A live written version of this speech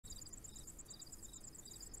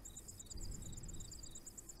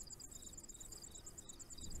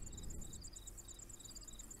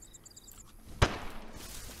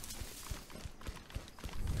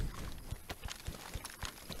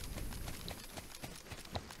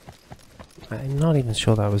I'm not even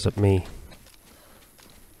sure that was at me.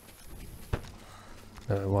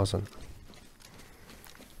 No, it wasn't.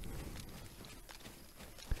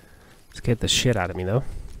 Scared the shit out of me though.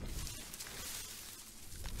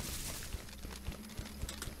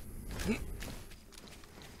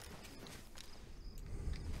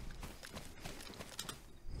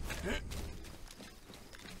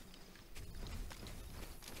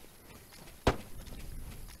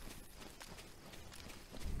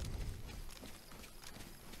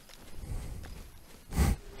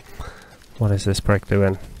 What is this prick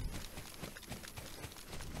doing?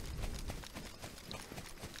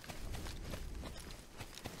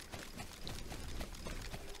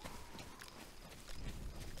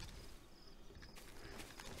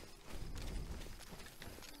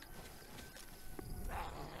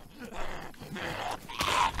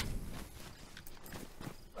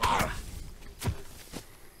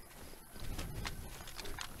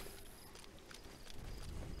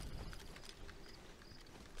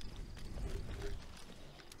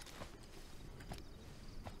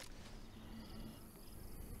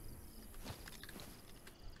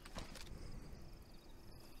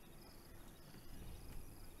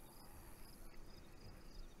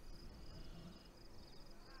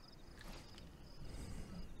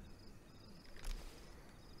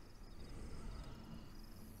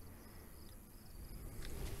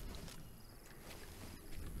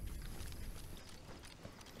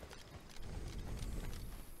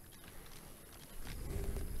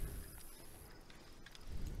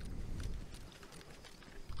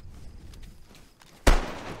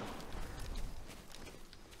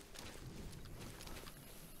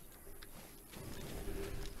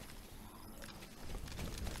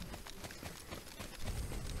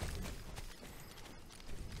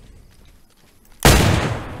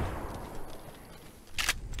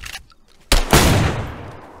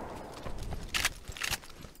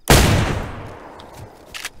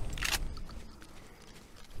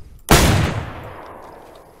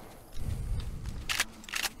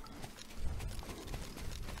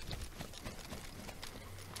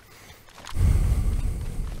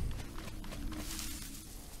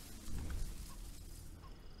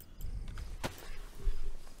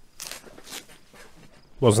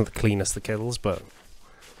 Wasn't the cleanest of kills, but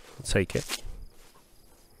I'll take it.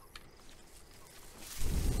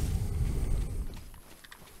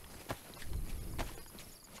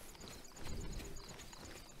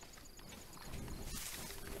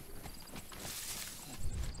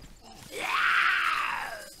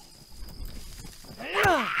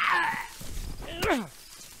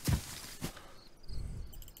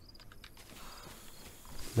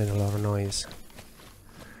 Made a lot of noise.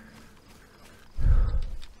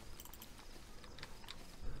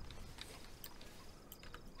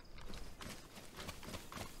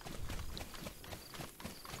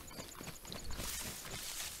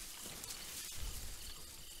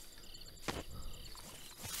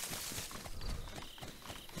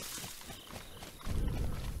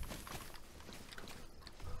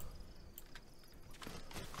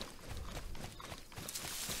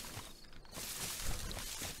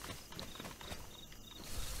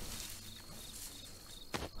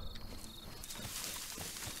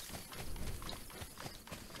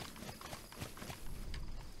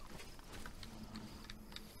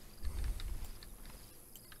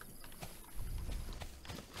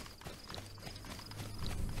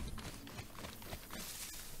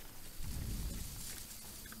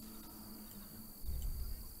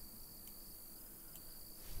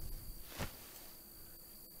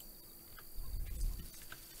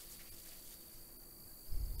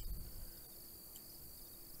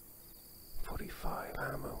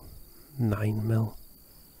 Ammo. 9mm.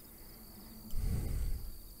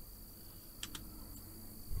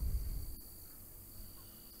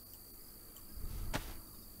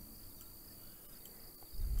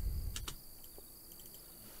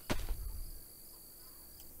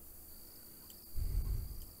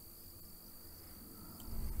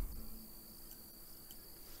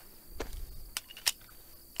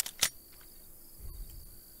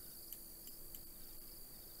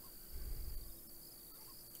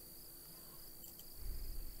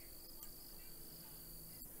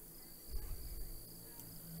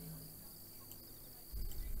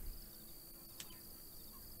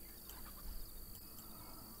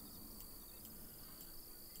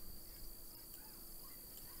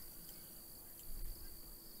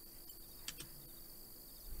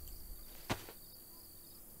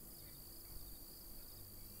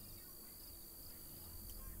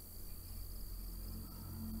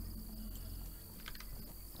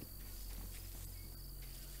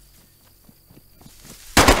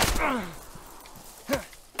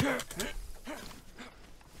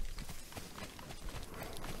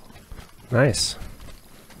 Nice.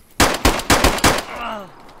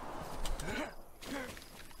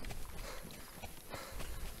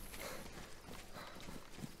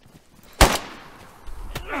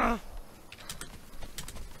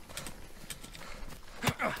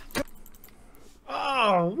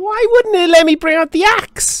 Oh, why wouldn't it let me bring out the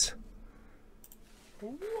axe?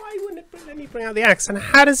 Why wouldn't it let me bring out the axe? And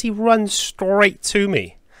how does he run straight to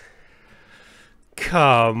me?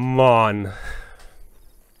 Come on.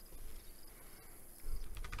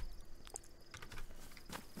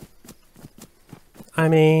 I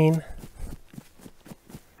mean...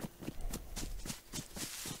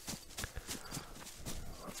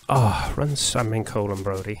 Oh, run Salmon Colon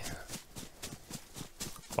Brody.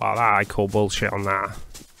 Wow, that I call bullshit on that.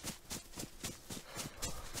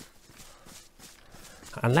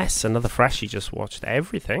 Unless another freshy just watched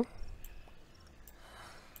everything.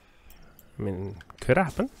 I mean, could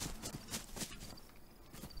happen.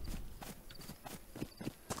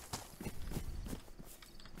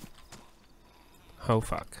 Oh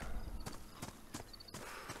fuck.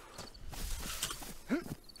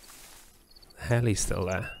 Hell, he's still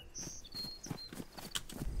there.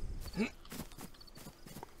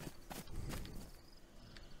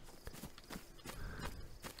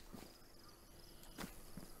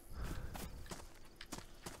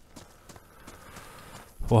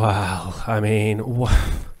 Well, I mean,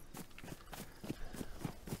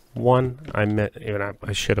 one,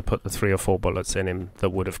 I should have put the 3 or 4 bullets in him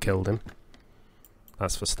that would have killed him.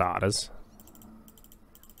 That's for starters.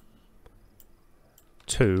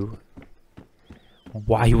 2,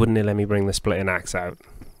 why wouldn't it let me bring the splitting axe out?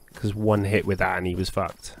 Because 1 hit with that and he was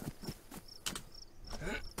fucked.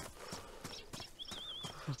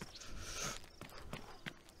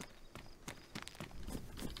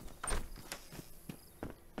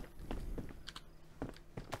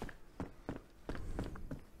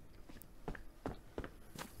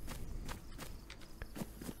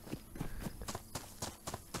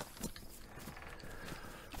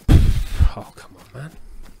 Oh, come on, man.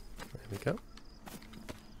 There we go.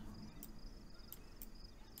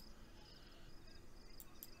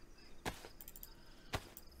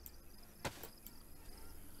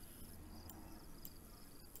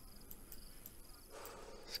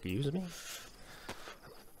 Excuse me.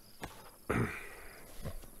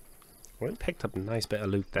 Well, he picked up a nice bit of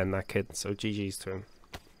loot then, that kid, so GG's to him.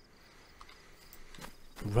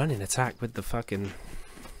 Running attack with the fucking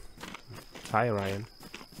tire iron.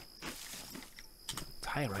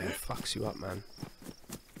 Tire iron fucks you up, man.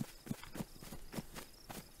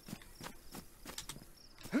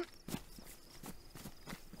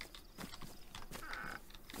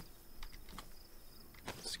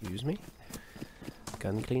 Excuse me.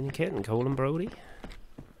 Gun cleaning kit and Colin Brody.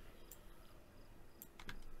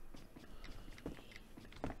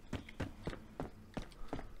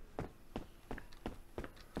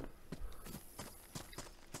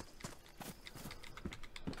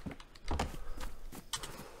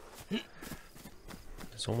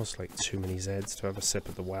 It's almost like too many Zeds to have a sip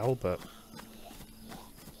at the well, but...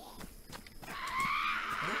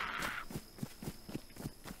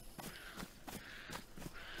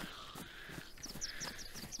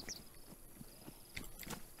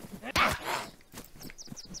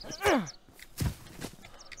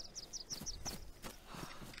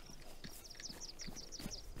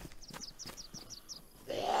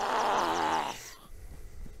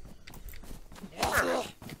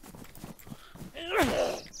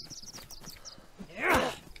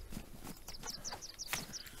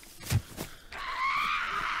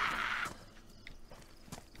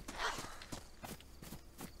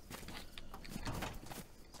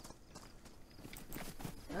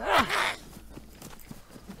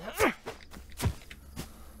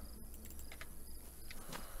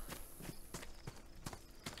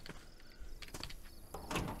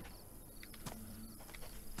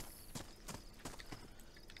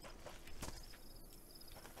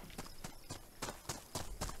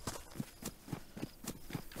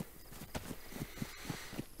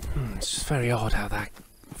 It's just very odd how that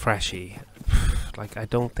freshy, like, I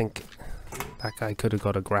don't think that guy could have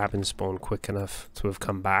got a Grabin spawn quick enough to have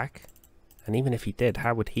come back. And even if he did,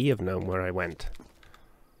 how would he have known where I went?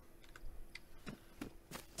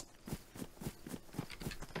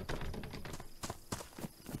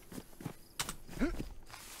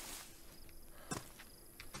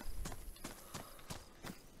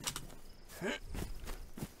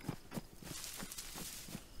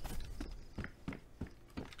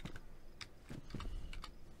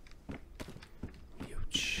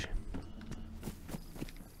 Huge.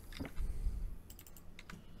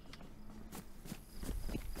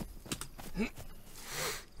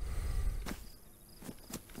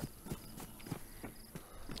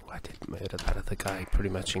 like pretty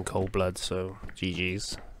much in cold blood, so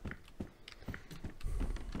GG's.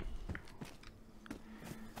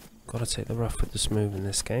 Gotta take the rough with the smooth in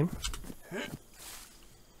this game.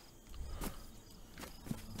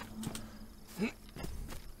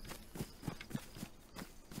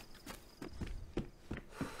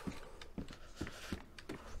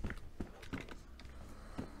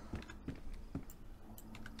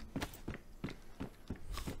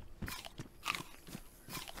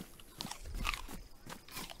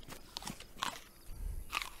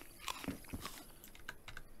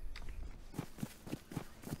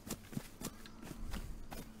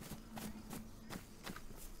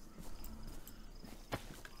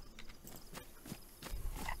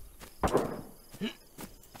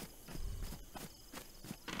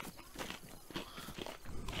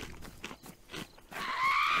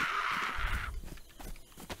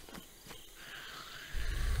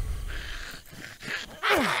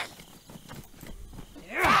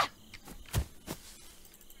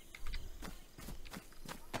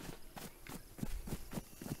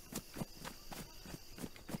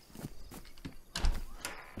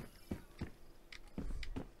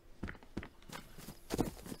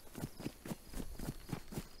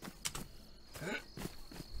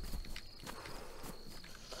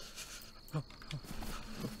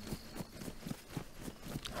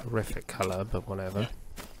 Horrific colour, but whatever.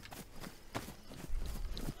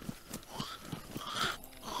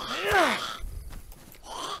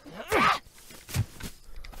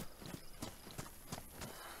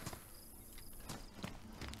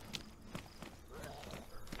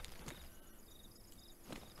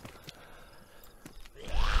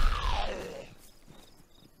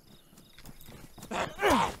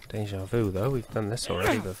 Deja vu though, we've done this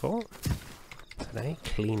already before. Today,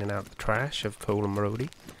 cleaning out the trash of Cole and Brody.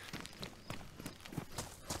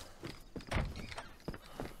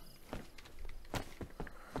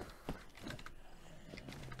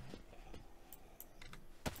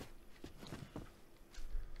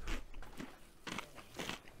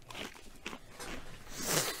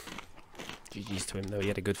 GG's to him though, he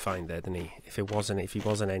had a good find there, didn't he? If he wasn't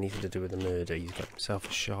anything to do with the murder, he's got himself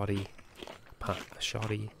a shoddy,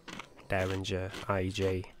 Derringer,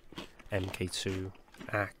 IJ, MK2,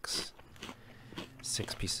 axe,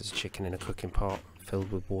 6 pieces of chicken in a cooking pot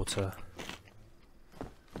filled with water.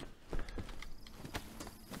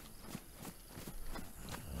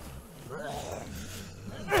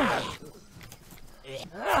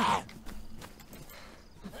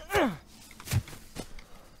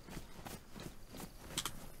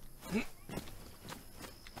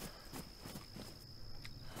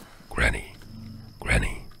 Granny.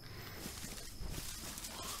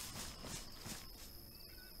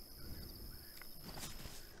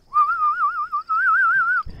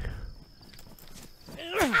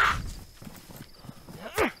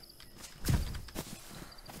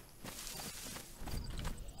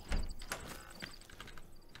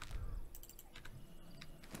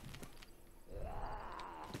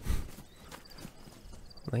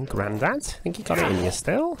 Then Grandad? Think you got it in you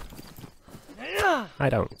still? I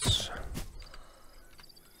don't.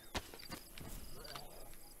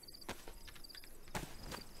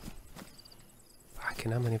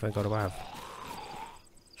 Fucking how many have I got to have?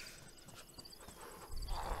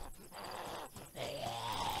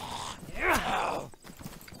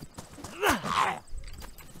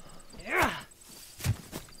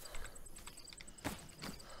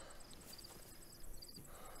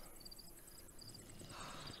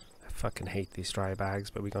 I fucking hate these dry bags,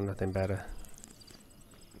 but we got nothing better.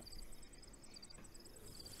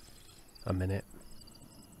 A minute.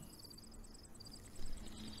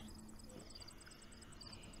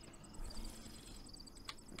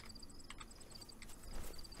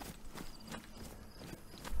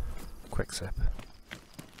 Quick sip.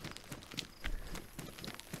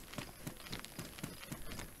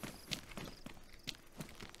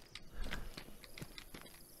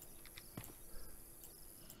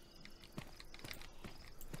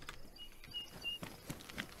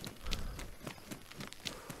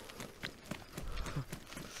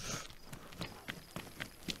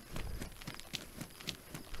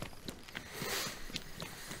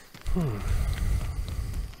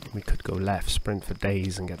 We could go left, sprint for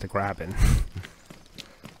days and get the Grabin.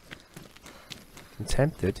 I'm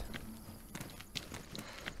tempted.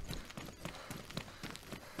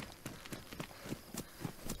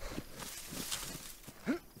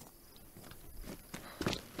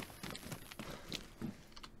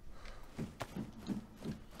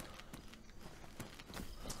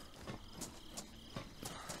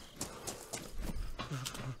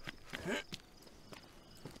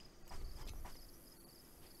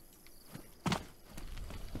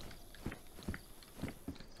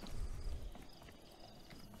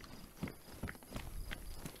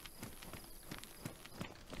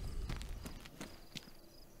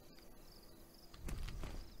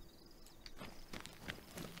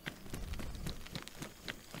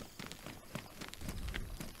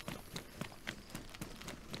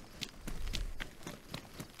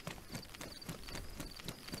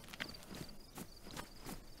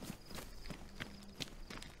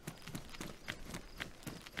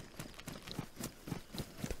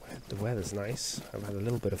 weather's nice. I've had a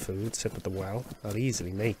little bit of food, sip at the well. I'll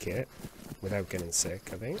easily make it without getting sick,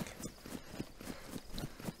 I think.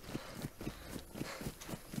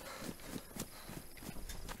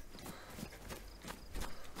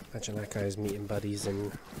 Imagine that guy's meeting buddies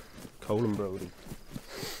in Colin Brody.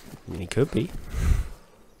 I mean, he could be.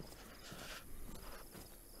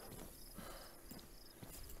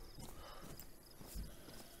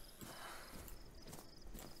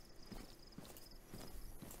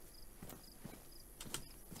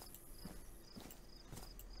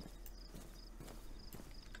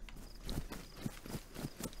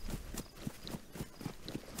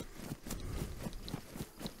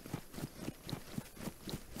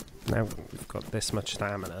 Now we've got this much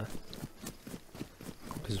stamina,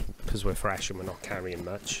 because we're fresh and we're not carrying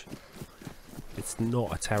much. It's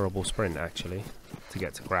not a terrible sprint actually to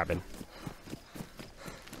get to Grabin,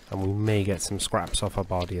 and we may get some scraps off our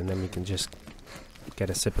body, and then we can just get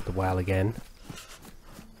a sip at the well again.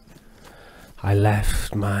 I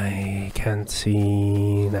left my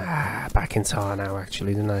canteen back in Tar now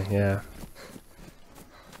actually, didn't I? Yeah.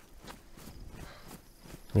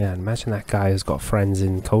 Yeah, and imagine that guy has got friends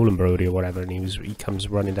in Colin Brody or whatever, and he comes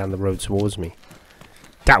running down the road towards me.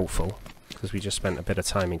 Doubtful, because we just spent a bit of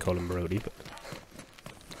time in Colin Brody, but...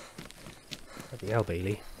 Bloody hell,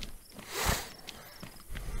 Bailey.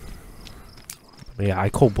 But yeah, I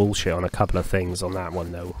call bullshit on a couple of things on that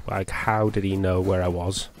one, though. Like, how did he know where I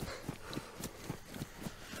was?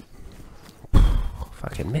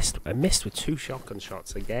 Fucking missed. I missed with 2 shotgun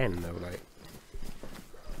shots again, though,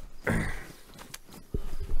 like...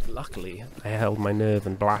 Luckily, I held my nerve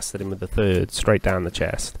and blasted him with the 3rd straight down the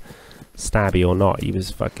chest. Stabby or not, he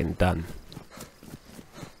was fucking done.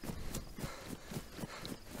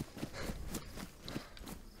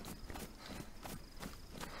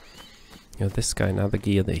 You know, this guy, now the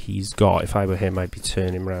gear that he's got, if I were him, I'd be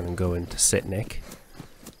turning around and going to Sitnik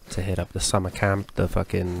to hit up the summer camp, the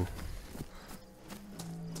fucking...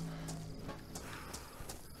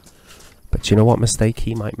 But you know what mistake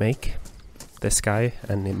he might make? This guy,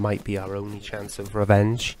 and it might be our only chance of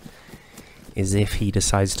revenge, is if he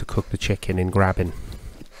decides to cook the chicken in Grabin.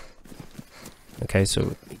 Okay,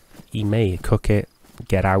 so he may cook it,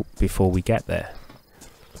 get out before we get there,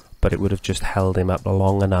 but it would have just held him up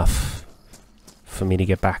long enough for me to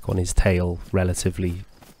get back on his tail relatively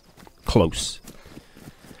close.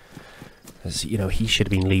 As you know, he should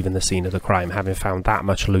have been leaving the scene of the crime, having found that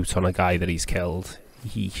much loot on a guy that he's killed.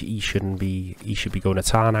 He shouldn't be. He should be going to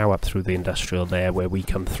Tar now, up through the industrial there where we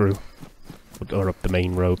come through, or up the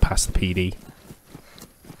main road past the PD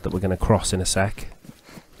that we're going to cross in a sec.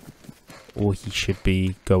 Or he should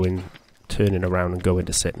be going, turning around and going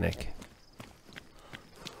to Sitnik.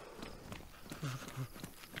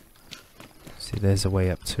 See, there's a way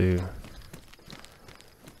up to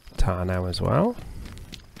Tar now as well.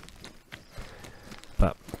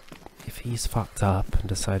 But if he's fucked up and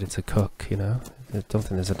decided to cook, you know. I don't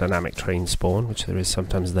think there's a dynamic train spawn, which there is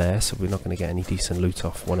sometimes there, so we're not going to get any decent loot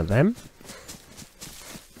off one of them.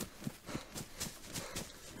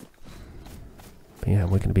 But yeah,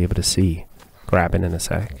 we're going to be able to see Grabin in a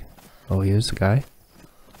sec. Oh, here's the guy.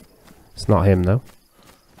 It's not him, though.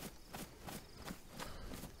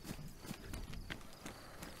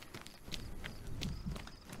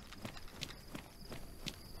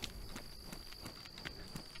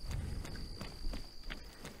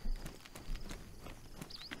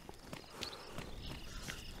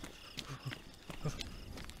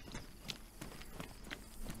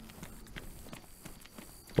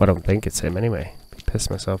 Well, I don't think it's him anyway. Piss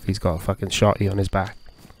myself, he's got a fucking shotty on his back.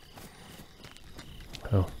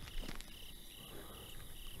 Oh.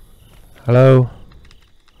 Hello?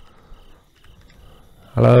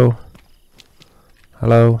 Hello?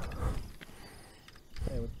 Hello?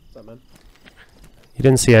 Hey, what's up, man? You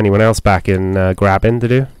didn't see anyone else back in Grabin, did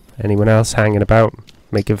you? Anyone else hanging about,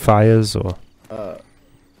 making fires, or?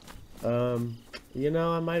 You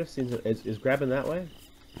know, I might have seen... Is Grabin that way?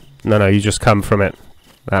 No, you just come from it.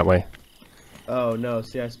 That way. Oh no!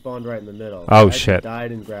 See, I spawned right in the middle. Oh I shit!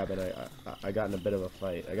 Died and grabbed it. I got in a bit of a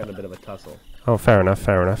fight. I got in a bit of a tussle. Oh, fair enough.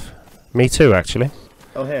 Fair enough. Me too, actually.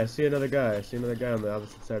 Oh hey, I see another guy. I see another guy on the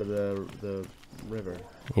opposite side of the river.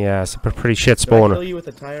 Yeah, it's a pretty shit spawner. Did I kill you with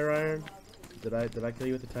a tire iron? Did I kill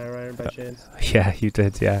you with a tire iron by chance? Yeah, you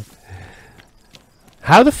did. Yeah.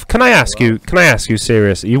 How the can I ask you? Can I ask you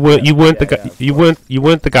seriously? You weren't the guy. You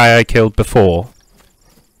weren't the guy I killed before.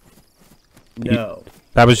 No.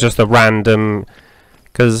 That was just a random.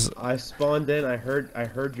 Because I spawned in, I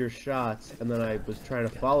heard your shots, and then I was trying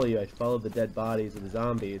to follow you. I followed the dead bodies of the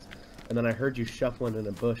zombies, and then I heard you shuffling in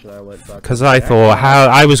a bush, and I went. Because I thought,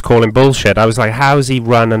 I was calling bullshit. I was like, how's he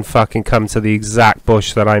run and fucking come to the exact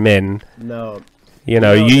bush that I'm in? No. You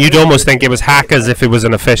know, you'd almost think it was hackers if it was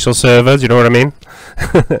an official server. Do you know what I mean?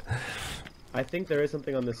 I think there is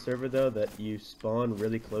something on this server though that you spawn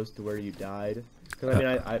really close to where you died. Cause I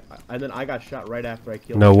mean, and then I got shot right after I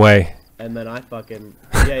killed. No way. And then I fucking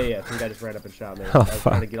some guy just ran up and shot me. Oh, I was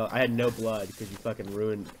trying to get I had no blood because you fucking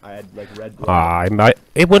ruined. I had like red blood.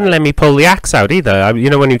 It wouldn't let me pull the axe out either.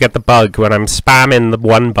 You know when you get the bug when I'm spamming the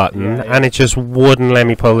one button and it just wouldn't let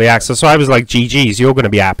me pull the axe. So I was like, GG's, you're going to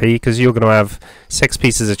be happy because you're going to have 6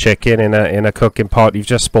 pieces of chicken in a cooking pot you've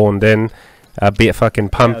just spawned in. Be it fucking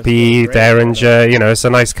Pumpy, Derringer, you know, it's a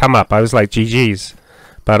nice come up. I was like, GG's.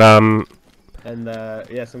 But and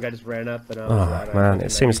some guy just ran up and I was man,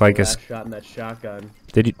 it seems like it's shot in that shotgun.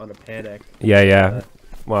 Did you on a panic? Yeah.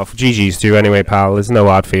 Well, for GG's too anyway, pal. There's no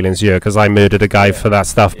hard feelings here because I murdered a guy for that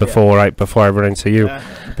stuff before I run into you.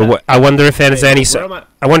 But I wonder if there's any.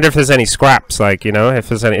 I wonder if there's any scraps, like, you know,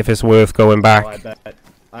 if it's worth going back. Oh,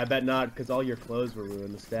 I bet not, because all your clothes were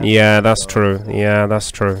ruined. Yeah, that's true. Yeah,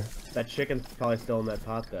 that's true. That chicken's probably still in that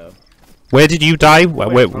pot though. Where did you die?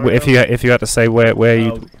 If you had to say where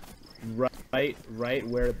you. Right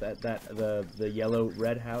where the yellow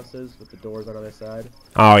red house is with the doors on the other side.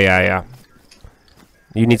 Oh yeah.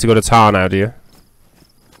 You need to go to Tar now, do you?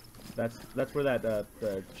 That's where that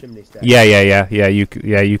the chimney stack. Yeah. You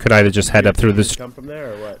could either just head up through this. Come from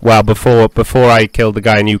there or what? Well, before I killed the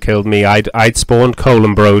guy and you killed me, I'd spawned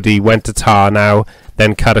Colin Brody, went to Tar now,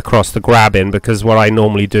 then cut across the Grabin because what I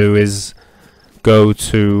normally do is go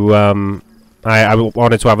to I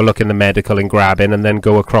wanted to have a look in the medical in Grabin and then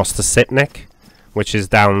go across to Sitnik, which is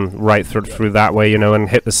down right through that way, you know, and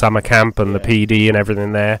hit the summer camp and the PD and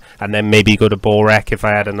everything there, and then maybe go to Borek if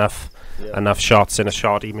I had enough shots in a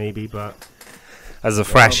shotty maybe. But as a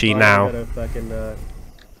freshie now,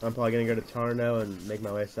 I'm probably gonna go to Tar now and make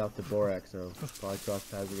my way south to Borek, so probably cross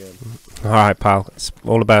paths again. All right, pal. It's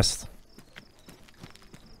all the best.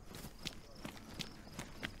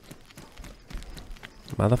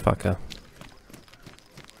 Motherfucker.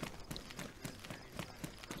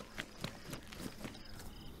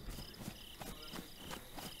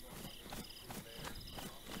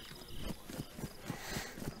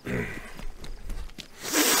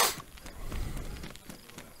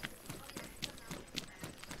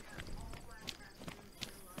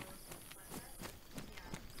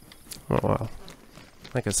 Oh well,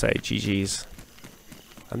 like I say, GG's.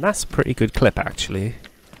 And that's a pretty good clip actually.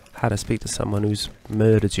 How to speak to someone who's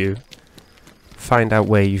murdered you. Find out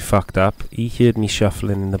where you fucked up. He heard me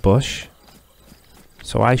shuffling in the bush.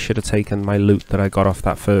 So I should have taken my loot that I got off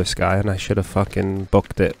that first guy and I should have fucking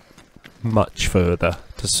booked it much further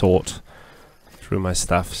to sort through my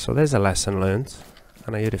stuff. So there's a lesson learned.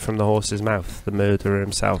 And I heard it from the horse's mouth, the murderer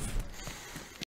himself.